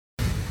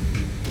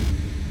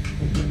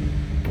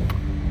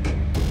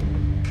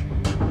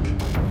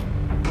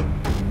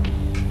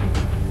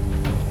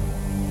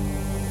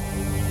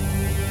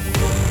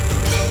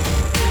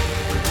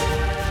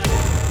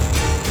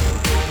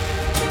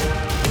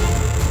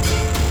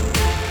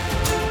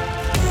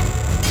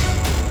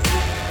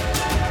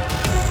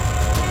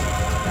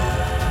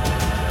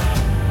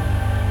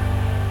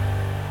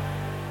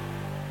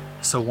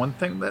So one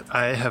thing that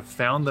I have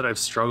found that I've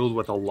struggled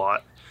with a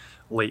lot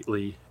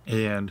lately,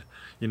 and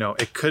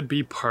it could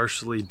be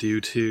partially due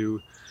to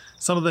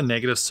some of the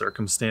negative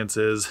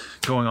circumstances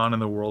going on in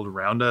the world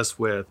around us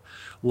with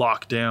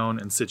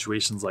lockdown and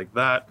situations like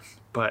that,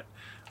 but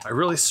I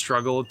really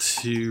struggle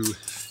to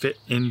fit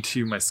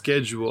into my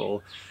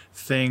schedule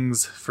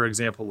things, for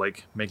example,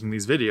 like making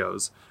these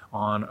videos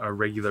on a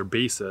regular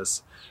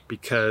basis,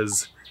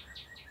 because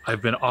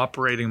I've been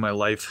operating my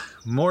life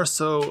more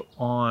so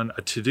on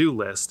a to-do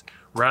list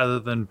rather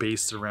than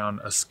based around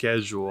a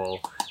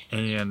schedule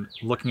and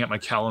looking at my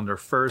calendar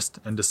first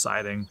and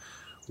deciding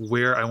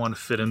where I want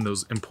to fit in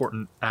those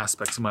important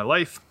aspects of my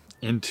life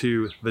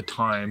into the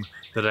time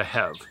that I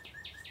have.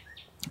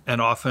 And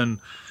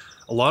often,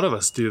 a lot of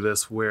us do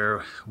this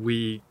where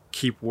we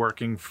keep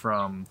working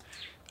from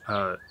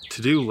a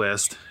to-do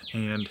list.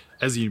 And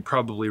as you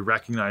probably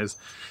recognize,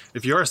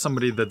 if you are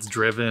somebody that's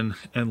driven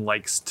and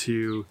likes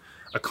to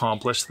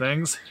accomplish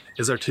things,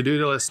 is our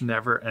to-do list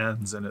never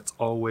ends, and it's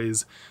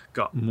always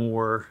got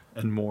more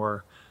and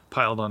more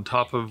piled on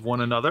top of one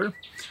another.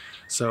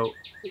 So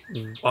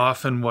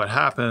often what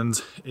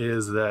happens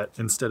is that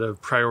instead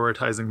of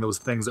prioritizing those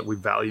things that we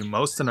value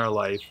most in our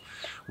life,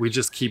 we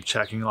just keep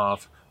checking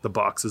off the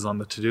boxes on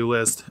the to-do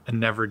list and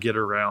never get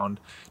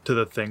around to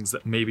the things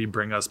that maybe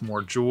bring us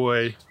more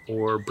joy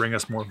or bring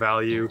us more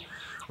value,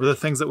 or the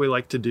things that we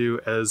like to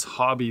do as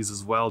hobbies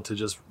as well to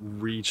just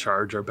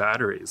recharge our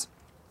batteries.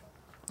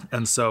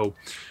 And so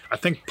I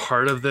think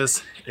part of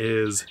this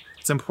is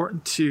it's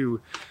important to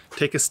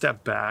take a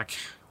step back,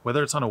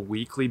 whether it's on a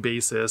weekly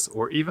basis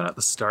or even at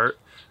the start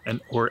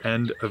or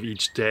end of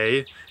each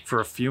day, for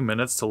a few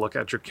minutes to look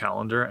at your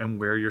calendar and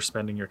where you're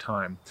spending your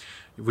time.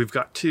 We've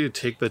got to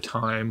take the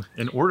time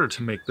in order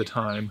to make the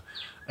time,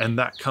 and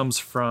that comes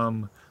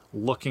from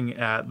looking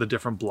at the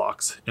different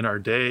blocks in our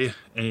day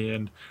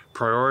and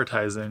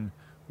prioritizing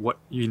what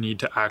you need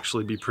to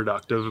actually be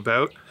productive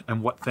about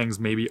and what things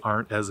maybe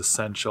aren't as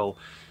essential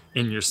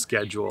in your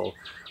schedule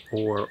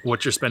or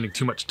what you're spending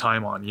too much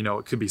time on.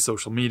 It could be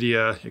social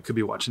media, it could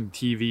be watching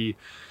TV,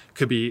 it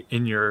could be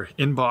in your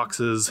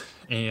inboxes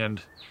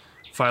and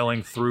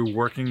filing through,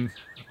 working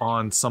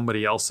on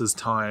somebody else's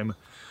time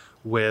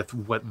with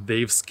what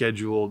they've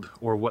scheduled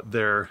or what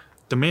they're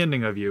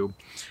demanding of you,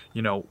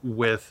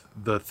 with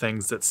the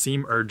things that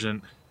seem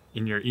urgent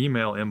in your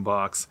email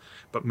inbox,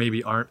 but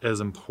maybe aren't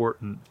as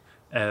important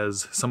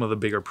as some of the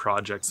bigger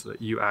projects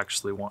that you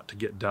actually want to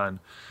get done.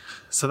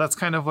 So that's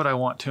kind of what I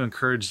want to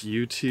encourage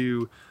you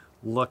to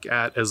look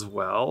at as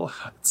well.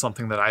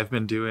 Something that I've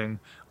been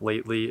doing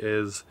lately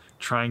is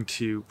trying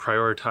to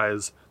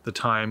prioritize the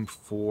time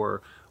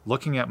for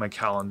looking at my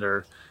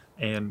calendar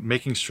and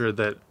making sure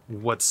that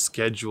what's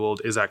scheduled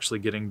is actually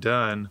getting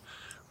done,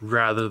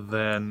 rather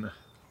than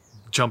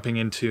jumping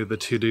into the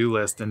to-do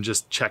list and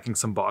just checking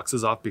some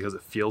boxes off because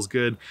it feels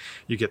good.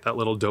 You get that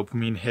little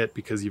dopamine hit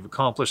because you've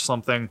accomplished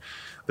something.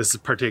 This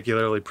is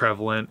particularly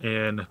prevalent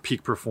in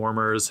peak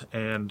performers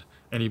and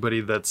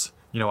anybody that's,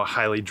 a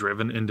highly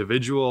driven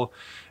individual,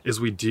 is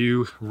we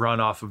do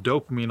run off of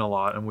dopamine a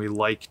lot, and we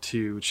like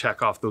to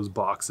check off those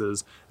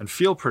boxes and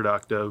feel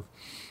productive,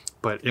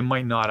 but it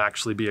might not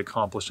actually be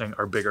accomplishing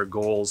our bigger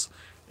goals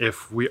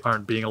if we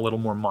aren't being a little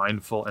more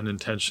mindful and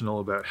intentional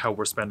about how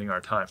we're spending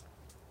our time.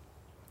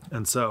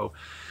 And so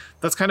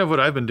that's kind of what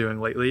I've been doing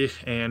lately,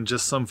 and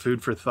just some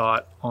food for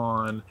thought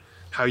on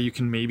how you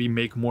can maybe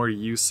make more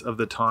use of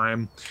the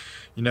time.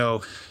 In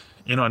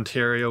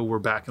Ontario, we're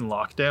back in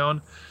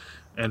lockdown,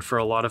 and for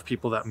a lot of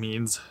people that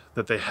means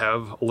that they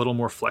have a little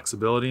more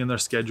flexibility in their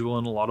schedule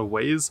in a lot of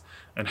ways.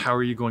 And how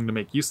are you going to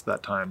make use of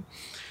that time?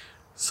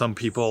 Some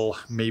people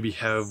maybe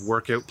have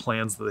workout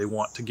plans that they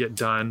want to get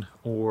done,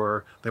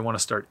 or they want to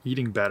start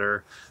eating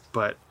better.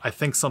 But I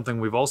think something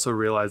we've also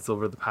realized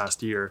over the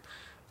past year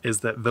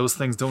is that those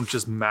things don't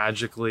just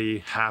magically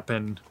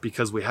happen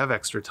because we have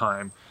extra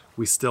time.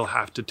 We still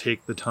have to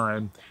take the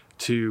time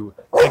to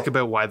think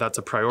about why that's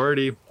a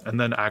priority and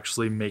then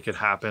actually make it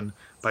happen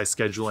by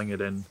scheduling it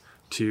in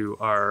to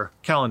our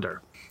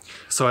calendar.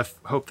 So I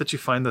hope that you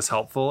find this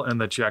helpful and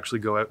that you actually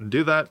go out and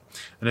do that.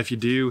 And if you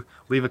do,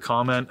 leave a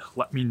comment.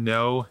 Let me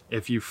know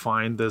if you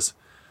find this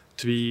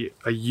to be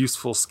a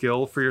useful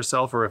skill for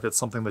yourself, or if it's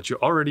something that you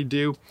already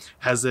do.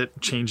 Has it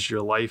changed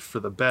your life for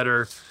the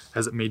better?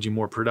 Has it made you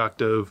more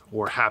productive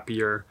or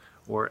happier,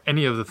 or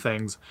any of the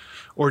things?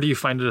 Or do you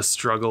find it a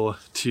struggle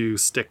to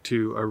stick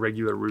to a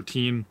regular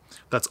routine?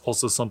 That's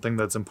also something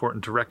that's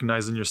important to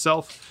recognize in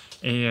yourself,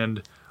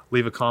 and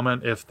leave a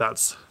comment if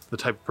that's the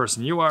type of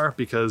person you are,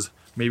 because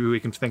maybe we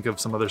can think of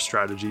some other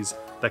strategies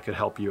that could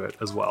help you out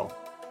as well.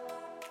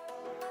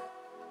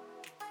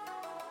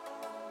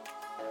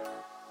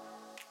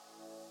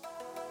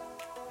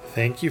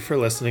 Thank you for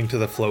listening to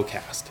the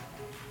Flowcast.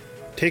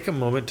 Take a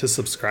moment to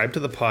subscribe to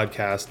the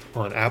podcast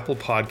on Apple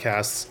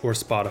Podcasts or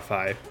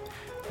Spotify,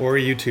 or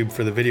YouTube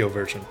for the video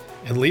version,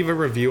 and leave a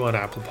review on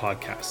Apple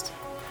Podcasts.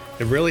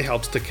 It really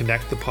helps to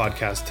connect the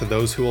podcast to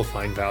those who will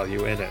find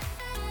value in it.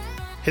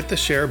 Hit the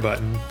share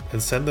button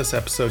and send this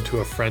episode to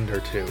a friend or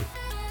two.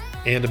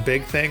 And a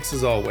big thanks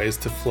as always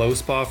to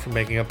FlowSpa for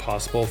making it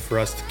possible for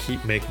us to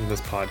keep making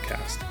this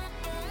podcast.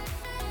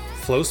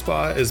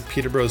 FlowSpa is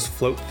Peterborough's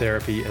float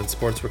therapy and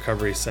sports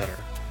recovery center,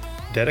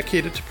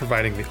 dedicated to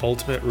providing the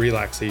ultimate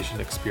relaxation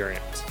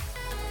experience.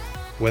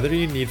 Whether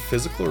you need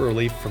physical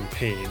relief from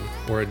pain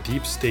or a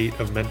deep state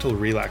of mental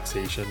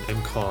relaxation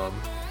and calm,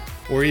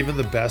 or even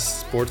the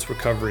best sports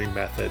recovery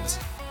methods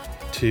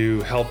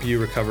to help you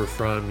recover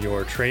from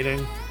your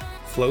training,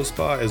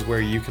 FlowSpa is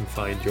where you can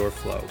find your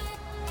flow.